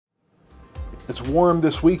It's warm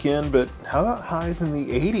this weekend, but how about highs in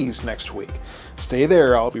the 80s next week? Stay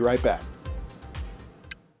there, I'll be right back.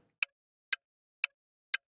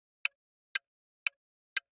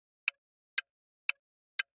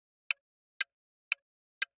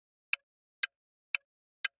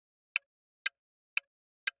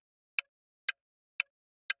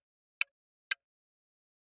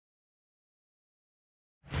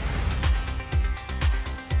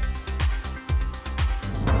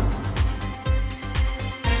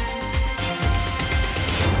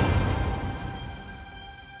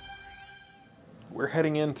 We're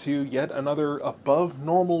heading into yet another above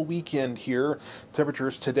normal weekend here.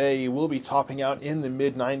 Temperatures today will be topping out in the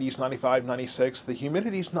mid 90s, 95, 96. The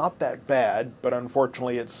humidity's not that bad, but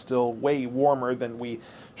unfortunately it's still way warmer than we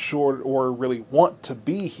should or really want to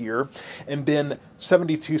be here. And then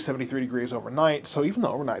 72, 73 degrees overnight. So even the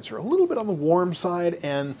overnights are a little bit on the warm side,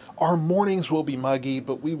 and our mornings will be muggy,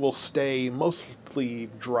 but we will stay mostly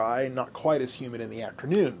dry, not quite as humid in the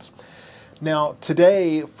afternoons. Now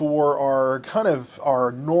today for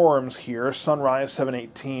our norms here, sunrise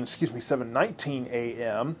 7:19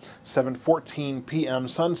 a.m., 7:14 p.m.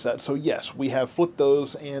 sunset. So yes, we have flipped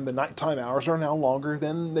those, and the nighttime hours are now longer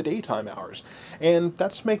than the daytime hours. And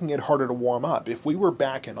that's making it harder to warm up. If we were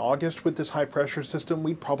back in August with this high pressure system,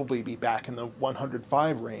 we'd probably be back in the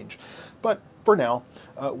 105 range. But for now,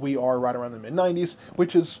 we are right around the mid-90s,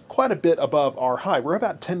 which is quite a bit above our high. We're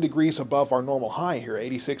about 10 degrees above our normal high here,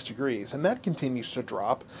 86 degrees, and that continues to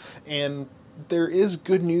drop. And there is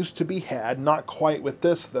good news to be had, not quite with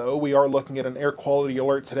this though. We are looking at an air quality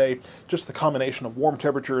alert today. Just the combination of warm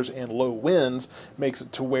temperatures and low winds makes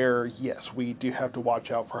it to where, yes, we do have to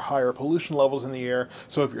watch out for higher pollution levels in the air.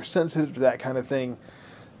 So if you're sensitive to that kind of thing,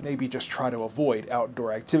 maybe just try to avoid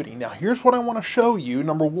outdoor activity. Now here's what I want to show you.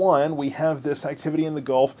 Number one, we have this activity in the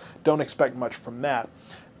Gulf. Don't expect much from that.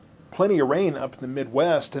 Plenty of rain up in the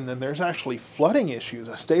Midwest, and then there's actually flooding issues,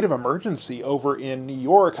 a state of emergency over in New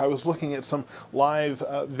York. I was looking at some live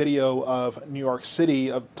video of New York City,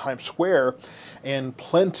 of Times Square, and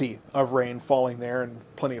plenty of rain falling there and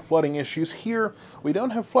plenty of flooding issues. Here, we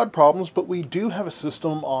don't have flood problems, but we do have a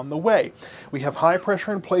system on the way. We have high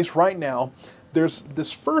pressure in place right now. There's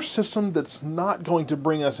this first system that's not going to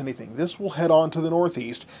bring us anything. This will head on to the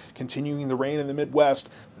northeast, continuing the rain in the Midwest.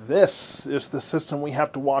 This is the system we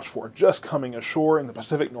have to watch for, just coming ashore in the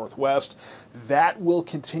Pacific Northwest. That will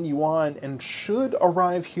continue on and should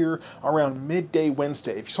arrive here around midday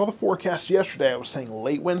Wednesday. If you saw the forecast yesterday, I was saying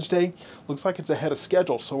late Wednesday. Looks like it's ahead of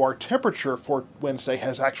schedule, so our temperature for Wednesday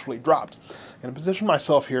has actually dropped. I'm going to position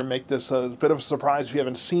myself here, make this a bit of a surprise if you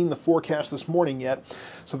haven't seen the forecast this morning yet.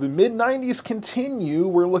 So the mid-90s continue.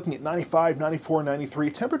 We're looking at 95, 94, 93.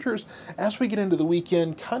 Temperatures, as we get into the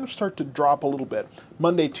weekend, kind of start to drop a little bit.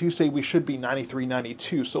 Monday, Tuesday, we should be 93,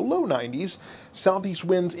 92, so low 90s. Southeast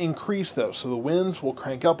winds increase though, so the winds will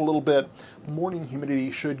crank up a little bit. Morning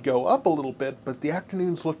humidity should go up a little bit, but the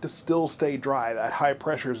afternoons look to still stay dry. That high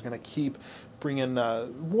pressure is going to keep bringing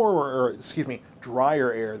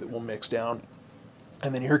drier air that will mix down.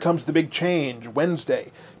 And then here comes the big change.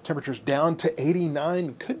 Wednesday, temperatures down to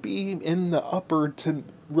 89, could be in the upper to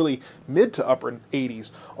really mid to upper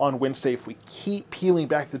 80s on Wednesday if we keep peeling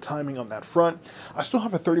back the timing on that front. I still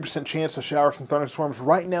have a 30% chance of showers and thunderstorms.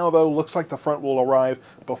 Right now though, looks like the front will arrive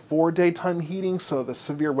before daytime heating, so the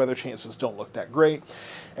severe weather chances don't look that great.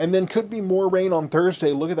 And then could be more rain on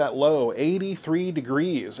Thursday. Look at that low, 83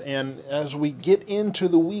 degrees. And as we get into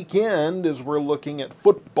the weekend, as we're looking at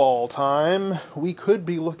football time, we could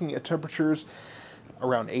be looking at temperatures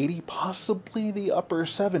around 80, possibly the upper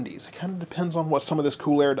 70s. It kind of depends on what some of this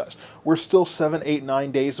cool air does. We're still 7, 8,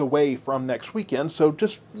 9 days away from next weekend, so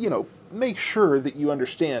just, make sure that you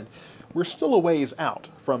understand we're still a ways out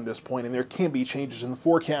from this point, and there can be changes in the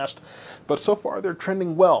forecast, but so far they're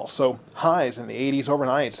trending well. So highs in the 80s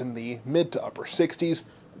overnights, in the mid to upper 60s.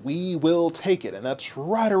 We will take it, and that's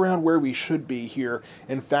right around where we should be here.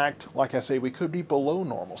 In fact, like I say, we could be below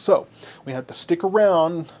normal. So we have to stick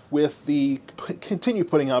around with continue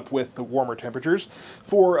putting up with the warmer temperatures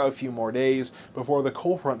for a few more days before the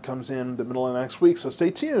cold front comes in the middle of next week. So stay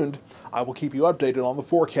tuned. I will keep you updated on the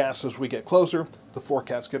forecast as we get closer. The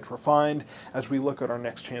forecast gets refined as we look at our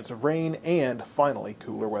next chance of rain and finally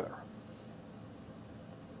cooler weather.